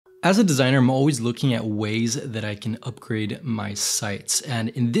As a designer, I'm always looking at ways that I can upgrade my sites. And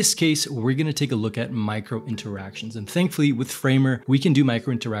in this case, we're gonna take a look at micro interactions. And thankfully with Framer, we can do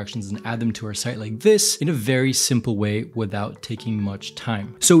micro interactions and add them to our site like this in a very simple way without taking much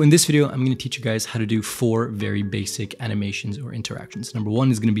time. So in this video, I'm gonna teach you guys how to do 4 very basic animations or interactions. Number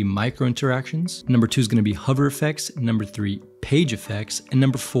 1 is gonna be micro interactions. Number 2 is gonna be hover effects. Number 3, page effects. And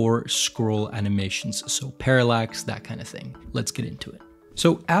number 4, scroll animations. So parallax, that kind of thing. Let's get into it.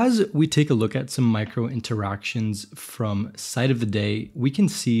 So as we take a look at some micro interactions from site of the day, we can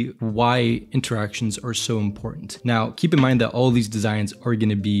see why interactions are so important. Now, keep in mind that all these designs are going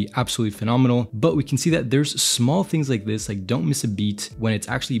to be absolutely phenomenal, but we can see that there's small things like this, like don't miss a beat when it's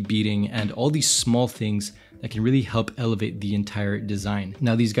actually beating, and all these small things that can really help elevate the entire design.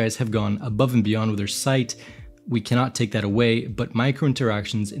 Now, these guys have gone above and beyond with their site. We cannot take that away, but micro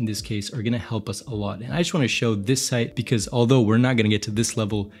interactions in this case are gonna help us a lot. And I just wanna show this site because although we're not gonna get to this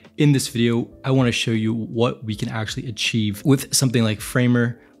level in this video, I wanna show you what we can actually achieve with something like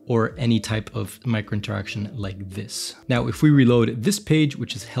Framer or any type of micro interaction like this. Now, if we reload this page,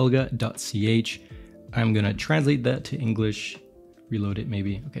 which is helga.ch, I'm gonna translate that to English, reload it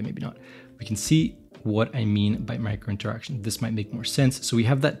maybe, okay, maybe not. We can see what I mean by micro interaction. This might make more sense. So we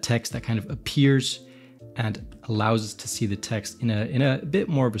have that text that kind of appears and allows us to see the text in a bit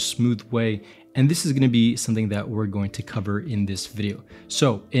more of a smooth way. And this is going to be something that we're going to cover in this video.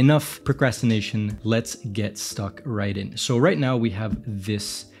 So enough procrastination, let's get stuck right in. So right now we have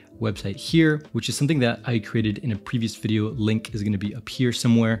this website here, which is something that I created in a previous video. Link is going to be up here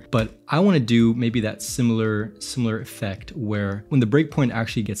somewhere, but I want to do maybe that similar effect where when the breakpoint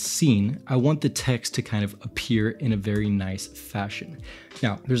actually gets seen, I want the text to kind of appear in a very nice fashion.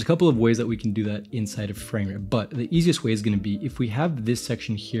 Now, there's a couple of ways that we can do that inside of Framer, but the easiest way is going to be if we have this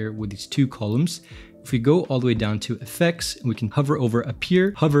section here with these 2 columns. If we go all the way down to effects, and we can hover over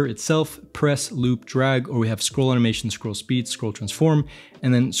appear, hover itself, press, loop, drag, or we have scroll animation, scroll speed, scroll transform,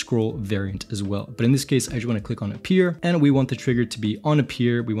 and then scroll variant as well. But in this case, I just want to click on appear, and we want the trigger to be on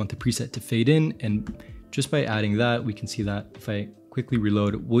appear. We want the preset to fade in, and just by adding that, we can see that if I quickly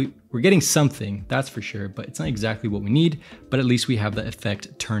reload, we're getting something, that's for sure, but it's not exactly what we need, but at least we have that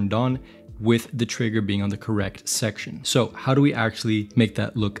effect turned on with the trigger being on the correct section. So how do we actually make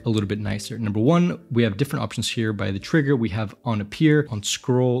that look a little bit nicer? Number 1, we have different options here by the trigger. We have on appear, on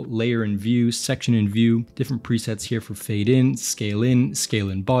scroll, layer in view, section in view, different presets here for fade in, scale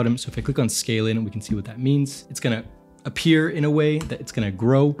in bottom. So if I click on scale in, we can see what that means. It's gonna appear in a way that it's gonna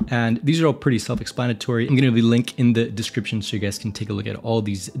grow. And these are all pretty self-explanatory. I'm gonna leave a link in the description so you guys can take a look at all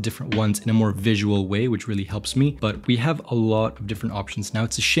these different ones in a more visual way, which really helps me. But we have a lot of different options. Now,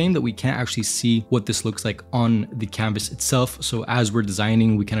 it's a shame that we can't actually see what this looks like on the canvas itself. So as we're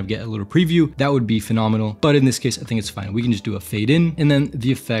designing, we kind of get a little preview. That would be phenomenal. But in this case, I think it's fine. We can just do a fade in, and then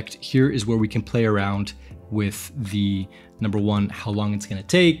the effect here is where we can play around with the number 1, how long it's gonna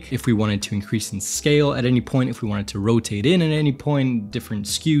take, if we wanted to increase in scale at any point, if we wanted to rotate in at any point, different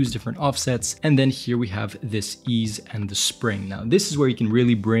skews, different offsets. And then here we have this ease and the spring. Now, this is where you can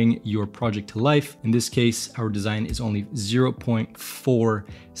really bring your project to life. In this case, our design is only 0.4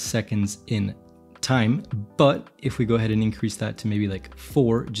 seconds in time. But if we go ahead and increase that to maybe like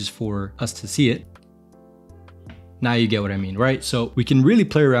 4, just for us to see it, now you get what I mean, right? So we can really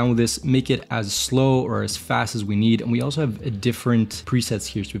play around with this, make it as slow or as fast as we need. And we also have different presets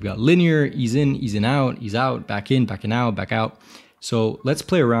here. So we've got linear, ease in out, back in out, back out. So let's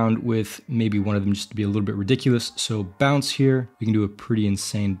play around with maybe one of them just to be a little bit ridiculous. So bounce here, we can do a pretty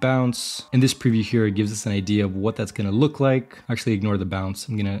insane bounce. And this preview here gives us an idea of what that's gonna look like. Actually ignore the bounce.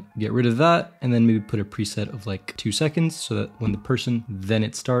 I'm gonna get rid of that and then maybe put a preset of like 2 seconds so that when the person, then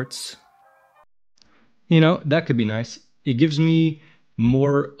it starts. You know, that could be nice. It gives me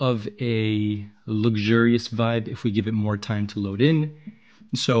more of a luxurious vibe if we give it more time to load in.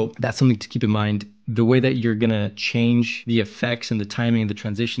 So that's something to keep in mind. The way that you're gonna change the effects and the timing and the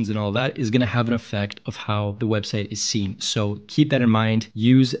transitions and all that is gonna have an effect of how the website is seen. So keep that in mind.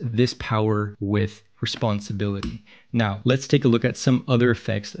 Use this power with responsibility. Now, let's take a look at some other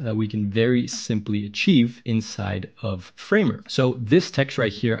effects that we can very simply achieve inside of Framer. So this text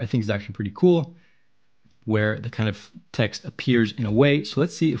right here, I think is actually pretty cool, where the kind of text appears in a way. So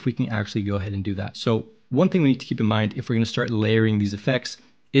let's see if we can actually go ahead and do that. So one thing we need to keep in mind if we're going to start layering these effects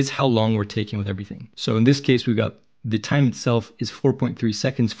is how long we're taking with everything. So in this case, we've got the time itself is 4.3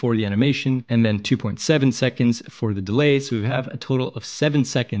 seconds for the animation and then 2.7 seconds for the delay. So we have a total of 7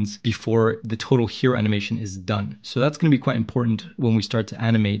 seconds before the total hero animation is done. So that's going to be quite important when we start to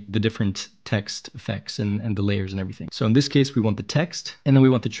animate the different text effects and the layers and everything. So in this case, we want the text and then we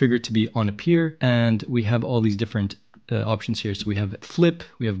want the trigger to be on appear, and we have all these different options here. So we have flip,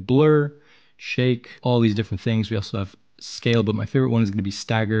 we have blur, shake, all these different things. We also have scale, but my favorite one is going to be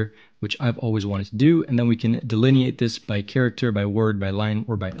stagger, which I've always wanted to do. And then we can delineate this by character, by word, by line,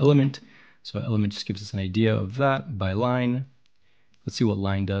 or by element. So element just gives us an idea of that. By line, let's see what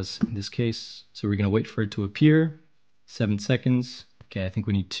line does in this case. So we're going to wait for it to appear, 7 seconds. Okay, I think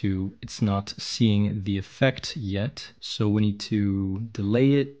we need to, it's not seeing the effect yet. So we need to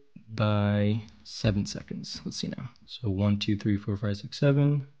delay it by 7 seconds. Let's see now. So 1, 2, 3, 4, 5, 6,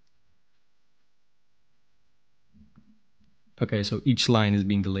 7. Okay, so each line is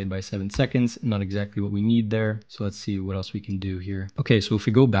being delayed by 7 seconds, not exactly what we need there. So let's see what else we can do here. Okay, so if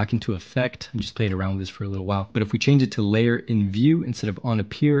we go back into effect, I just played around with this for a little while, but if we change it to layer in view instead of on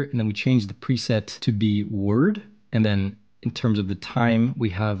appear, and then we change the preset to be word, and then in terms of the time, we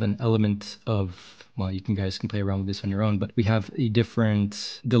have an element of, well, you guys can play around with this on your own, but we have a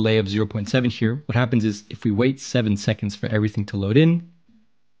different delay of 0.7 here. What happens is if we wait 7 seconds for everything to load in,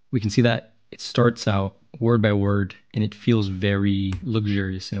 we can see that it starts out word by word and it feels very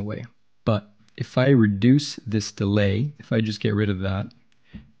luxurious in a way. But if I reduce this delay, if I just get rid of that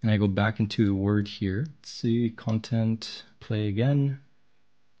and I go back into the word here, let's see, content, play again.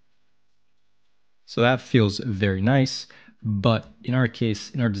 So that feels very nice. But in our case,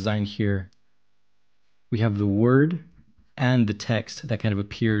 in our design here, we have the word and the text that kind of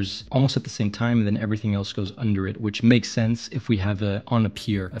appears almost at the same time, and then everything else goes under it, which makes sense if we have a on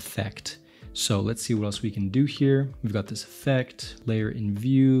appear effect. So let's see what else we can do here. We've got this effect, layer in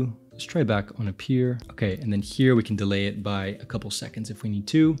view. Let's try back on appear. Okay, and then here we can delay it by a couple seconds if we need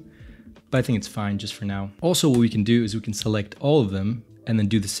to, but I think it's fine just for now. Also, what we can do is we can select all of them and then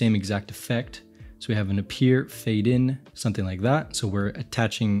do the same exact effect. So we have an appear, fade in, something like that. So we're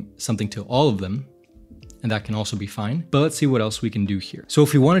attaching something to all of them, and that can also be fine. But let's see what else we can do here. So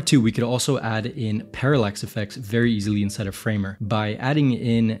if we wanted to, we could also add in parallax effects very easily inside of Framer. By adding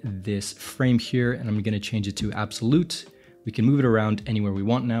in this frame here, and I'm gonna change it to absolute, we can move it around anywhere we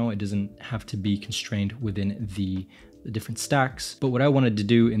want now. It doesn't have to be constrained within the different stacks. But what I wanted to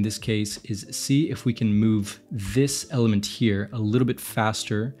do in this case is see if we can move this element here a little bit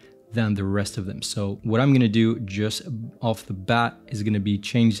faster than the rest of them. So what I'm gonna do just off the bat is gonna be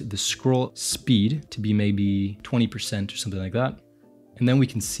change the scroll speed to be maybe 20% or something like that. And then we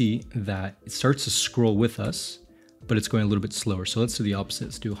can see that it starts to scroll with us, but it's going a little bit slower. So let's do the opposite.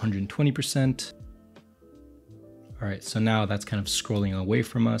 Let's do 120%. All right, so now that's kind of scrolling away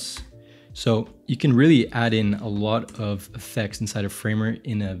from us. So you can really add in a lot of effects inside of Framer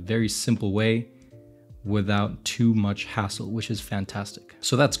in a very simple way without too much hassle, which is fantastic.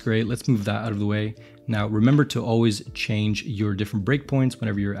 So that's great. Let's move that out of the way. Now, remember to always change your different breakpoints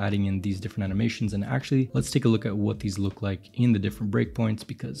whenever you're adding in these different animations. And actually, let's take a look at what these look like in the different breakpoints,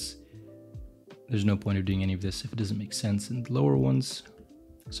 because there's no point of doing any of this if it doesn't make sense in the lower ones.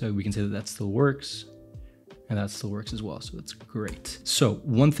 So we can say that that still works. And that still works as well, so that's great. So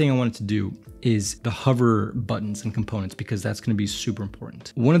one thing I wanted to do is the hover buttons and components, because that's gonna be super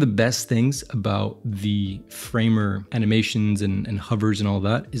important. One of the best things about the Framer animations and hovers and all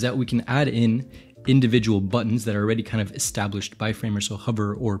that is that we can add in individual buttons that are already kind of established by Framer, so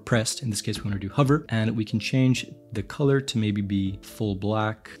hover or pressed. In this case, we wanna do hover, and we can change the color to maybe be full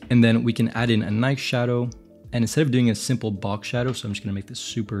black. And then we can add in a nice shadow. And instead of doing a simple box shadow, so I'm just gonna make this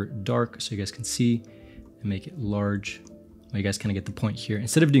super dark so you guys can see, and make it large. Well, you guys kind of get the point here.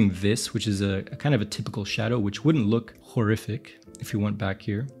 Instead of doing this, which is a kind of a typical shadow, which wouldn't look horrific if you went back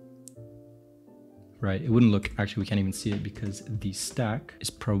here, right? It wouldn't look, actually we can't even see it because the stack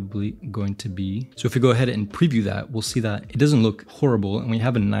is probably going to be. So if we go ahead and preview that, we'll see that it doesn't look horrible, and we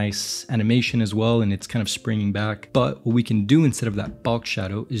have a nice animation as well, and it's kind of springing back. But what we can do instead of that box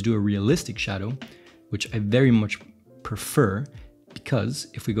shadow is do a realistic shadow, which I very much prefer, because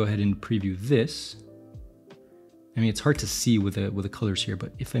if we go ahead and preview this, I mean, it's hard to see with the colors here,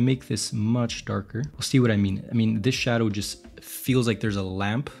 but if I make this much darker, we'll see what I mean. I mean, this shadow just feels like there's a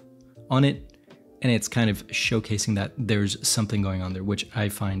lamp on it, and it's kind of showcasing that there's something going on there, which I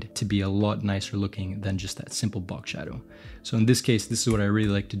find to be a lot nicer looking than just that simple box shadow. So in this case, this is what I really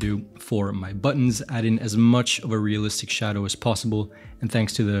like to do for my buttons, add in as much of a realistic shadow as possible. And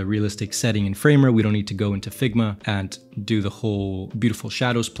thanks to the realistic setting in Framer, we don't need to go into Figma and do the whole beautiful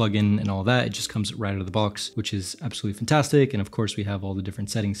shadows plugin and all that. It just comes right out of the box, which is absolutely fantastic. And of course, we have all the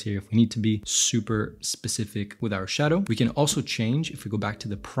different settings here if we need to be super specific with our shadow. We can also change, if we go back to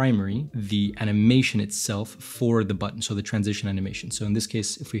the primary, the animation itself for the button, so the transition animation. So in this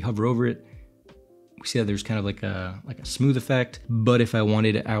case, if we hover over it, we see that there's kind of like a smooth effect. But if I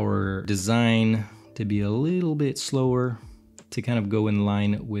wanted our design to be a little bit slower, to kind of go in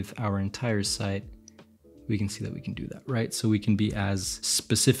line with our entire site, we can see that we can do that, right? So we can be as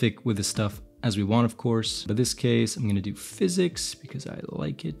specific with the stuff as we want, of course. But in this case, I'm gonna do physics because I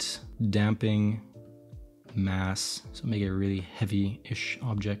like it. Damping, mass, so make it a really heavy-ish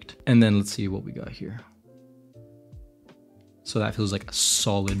object. And then let's see what we got here. So that feels like a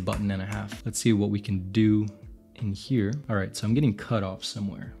solid button and a half. Let's see what we can do in here. All right, so I'm getting cut off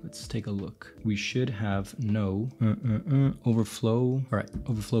somewhere. Let's take a look. We should have no overflow. All right,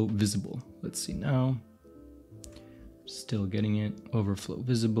 overflow visible. Let's see now. Still getting it. Overflow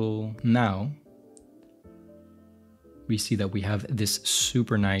visible. Now we see that we have this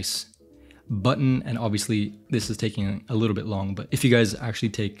super nice button, and obviously this is taking a little bit long, but if you guys actually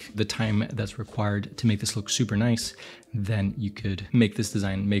take the time that's required to make this look super nice, then you could make this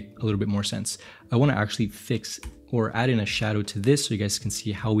design make a little bit more sense. I want to actually fix or add in a shadow to this so you guys can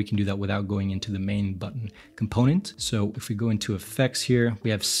see how we can do that without going into the main button component. So if we go into effects here, we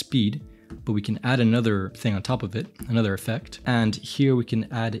have speed, but we can add another thing on top of it, another effect. And here we can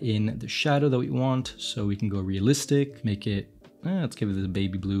add in the shadow that we want. So we can go realistic, make it, let's give it the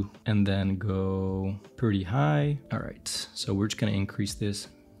baby blue, and then go pretty high. All right, so we're just gonna increase this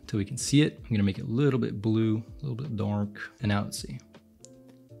until we can see it. I'm gonna make it a little bit blue, a little bit dark. And now let's see.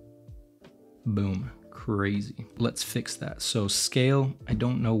 Boom, crazy. Let's fix that. So scale, I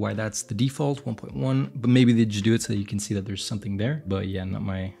don't know why that's the default, 1.1, but maybe they just do it so that you can see that there's something there. But yeah, not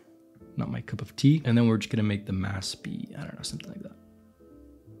my cup of tea. And then we're just gonna make the mass be, I don't know, something like that.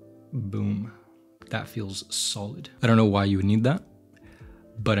 Boom. That feels solid. I don't know why you would need that,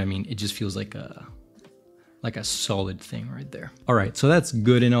 but I mean, it just feels like a solid thing right there. All right, so that's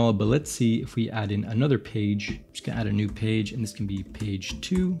good and all, but let's see if we add in another page. I'm just gonna add a new page, and this can be page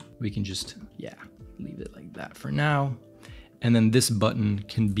 2. We can just, yeah, leave it like that for now. And then this button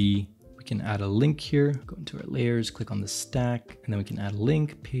can be, we can add a link here, go into our layers, click on the stack, and then we can add a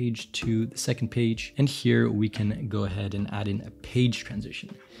link, page to the second page. And here we can go ahead and add in a page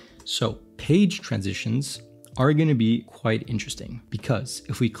transition. So page transitions are going to be quite interesting because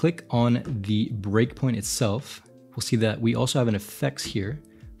if we click on the breakpoint itself, we'll see that we also have an effects here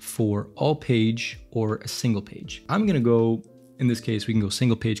for all page or a single page. I'm going to go, in this case, we can go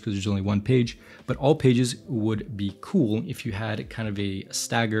single page because there's only one page, but all pages would be cool if you had kind of a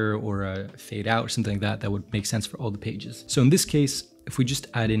stagger or a fade out or something like that, that would make sense for all the pages. So in this case, if we just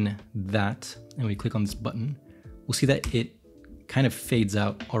add in that and we click on this button, we'll see that it kind of fades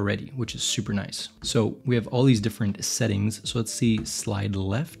out already, which is super nice. So we have all these different settings. So let's see, slide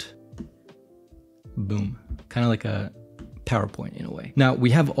left, boom, kind of like a PowerPoint in a way. Now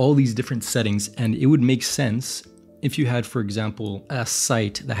we have all these different settings, and it would make sense if you had, for example, a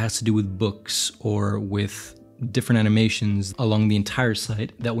site that has to do with books or with different animations along the entire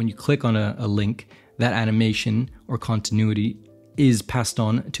site, that when you click on a link, that animation or continuity is passed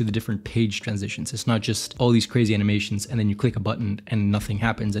on to the different page transitions. It's not just all these crazy animations and then you click a button and nothing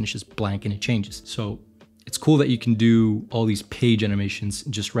happens and it's just blank and it changes. So it's cool that you can do all these page animations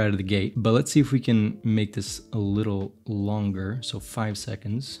just right out of the gate, but let's see if we can make this a little longer. So 5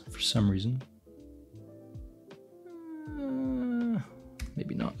 seconds for some reason.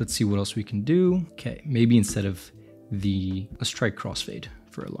 Maybe not. Let's see what else we can do. Okay, maybe instead of let's try crossfade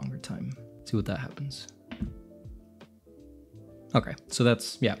for a longer time. See what that happens. Okay, so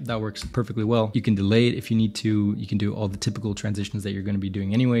that works perfectly well. You can delay it if you need to. You can do all the typical transitions that you're going to be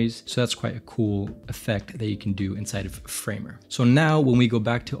doing anyways. So that's quite a cool effect that you can do inside of Framer. So now when we go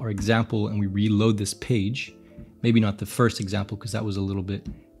back to our example and we reload this page, maybe not the first example because that was a little bit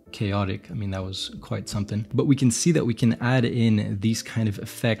chaotic. I mean, that was quite something, but we can see that we can add in these kind of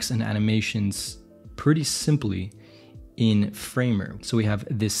effects and animations pretty simply in Framer. So we have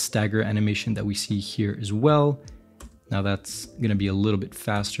this stagger animation that we see here as well. Now that's gonna be a little bit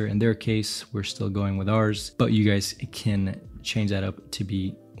faster in their case. We're still going with ours, but you guys can change that up to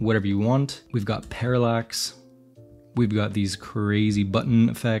be whatever you want. We've got parallax. We've got these crazy button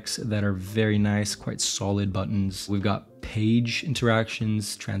effects that are very nice, quite solid buttons. We've got page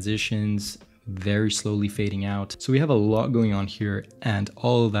interactions, transitions, very slowly fading out. So we have a lot going on here, and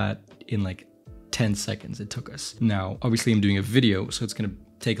all of that in like 10 seconds it took us. Now, obviously I'm doing a video, so it's gonna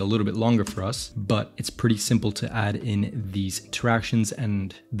take a little bit longer for us, but it's pretty simple to add in these interactions,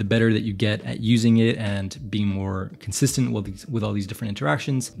 and the better that you get at using it and being more consistent with all these different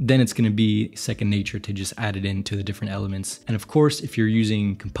interactions, then it's going to be second nature to just add it into the different elements. And of course, if you're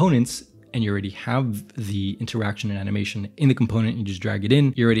using components and you already have the interaction and animation in the component, you just drag it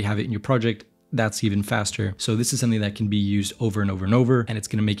in, you already have it in your project, that's even faster. So this is something that can be used over and over and over, and it's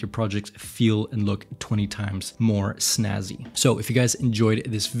gonna make your projects feel and look 20 times more snazzy. So if you guys enjoyed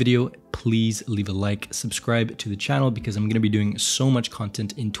this video, please leave a like, subscribe to the channel, because I'm gonna be doing so much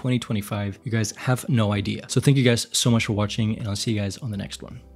content in 2025. You guys have no idea. So thank you guys so much for watching, and I'll see you guys on the next one.